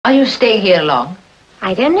Are you staying here long?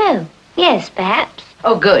 I don't know. Yes, perhaps.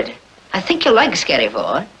 Oh, good. I think you'll like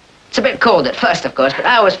Skerryvore. It's a bit cold at first, of course, but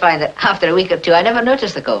I always find that after a week or two, I never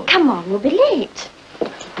notice the cold. Come on, we'll be late.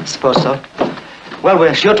 I suppose so. Well,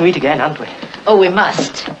 we're sure to meet again, aren't we? Oh, we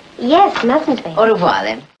must. Yes, mustn't we? Au revoir,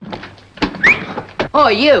 then. Oh,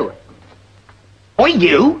 you. Oi,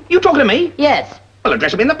 you? You talking to me? Yes. Well,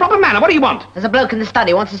 address me in the proper manner. What do you want? There's a bloke in the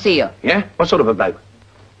study wants to see you. Yeah? What sort of a bloke?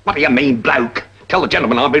 What do you mean, bloke? Tell the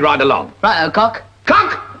gentleman I'll be right along. Right-o, cock.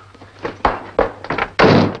 Cock!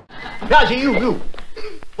 Gazzy, you.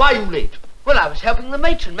 Why are you late? Well, I was helping the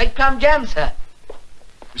matron make plum jam, sir.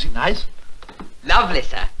 Was it nice? Lovely,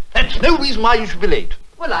 sir. That's no reason why you should be late.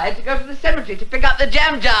 Well, I had to go to the cemetery to pick up the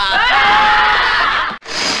jam jar.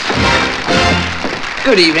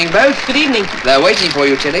 Good evening, both. Good evening. They're waiting for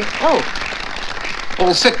you, Tilly. Oh,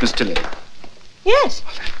 All set, Miss Tilly. yes.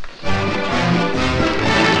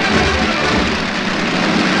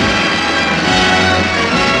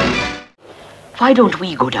 Why don't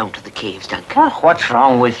we go down to the caves, Duncan? Well, what's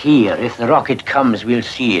wrong with here? If the rocket comes, we'll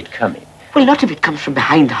see it coming. Well, not if it comes from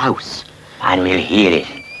behind the house. And we'll hear it.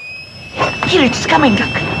 Here, it's coming,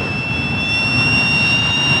 Duncan.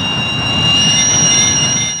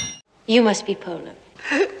 You must be Polo.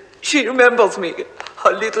 She remembers me.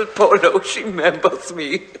 Her little Polo, she remembers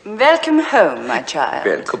me. Welcome home, my child.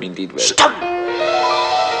 Welcome indeed, welcome. Stop!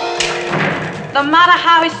 The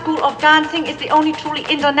Mata School of Dancing is the only truly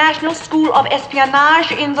international school of espionage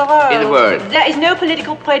in the world. In the world. There is no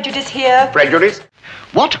political prejudice here. Prejudice?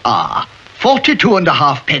 What are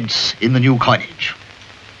 42.5 pence in the new coinage?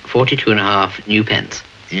 42.5 new pence.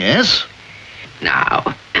 Yes?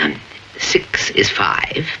 Now, 6 is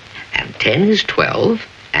 5, and 10 is 12,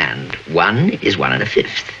 and 1 is 1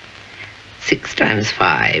 1/5. 6 times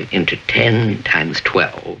 5 into 10 times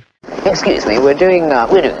 12. Excuse me, we're doing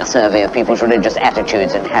a survey of people's religious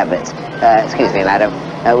attitudes and habits. Excuse me, madam.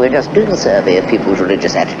 We're just doing a survey of people's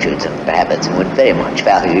religious attitudes and habits and would very much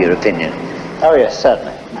value your opinion. Oh, yes,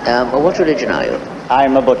 certainly. What religion are you?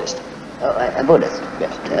 I'm a Buddhist. Oh, a Buddhist?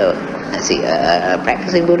 Yes. Oh, I see. A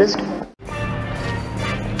practicing Buddhist?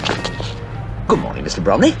 Good morning, Mr.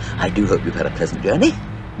 Bromley. I do hope you've had a pleasant journey.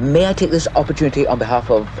 May I take this opportunity on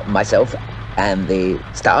behalf of myself and the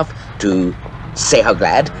staff to say how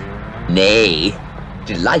glad, nay,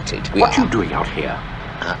 delighted we What are. you doing out here?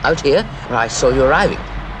 Out here, where I saw you arriving.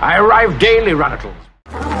 I arrive daily, Radicals.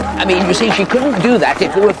 I mean, you see, she couldn't do that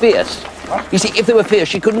if they were fierce. You see, if they were fierce,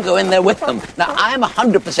 she couldn't go in there with them. Now, I am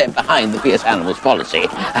 100% behind the fierce animals policy.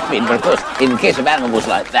 I mean, but of course, in the case of animals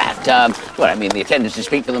like that, well, I mean, the attendances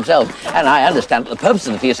speak for themselves. And I understand that the purpose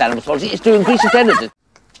of the fierce animals policy is to increase attendances.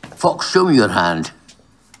 Fox, show me your hand.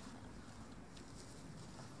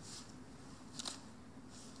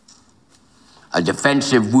 A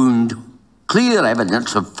defensive wound. Clear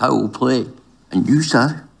evidence of foul play. And you,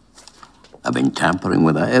 sir, have been tampering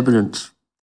with that evidence.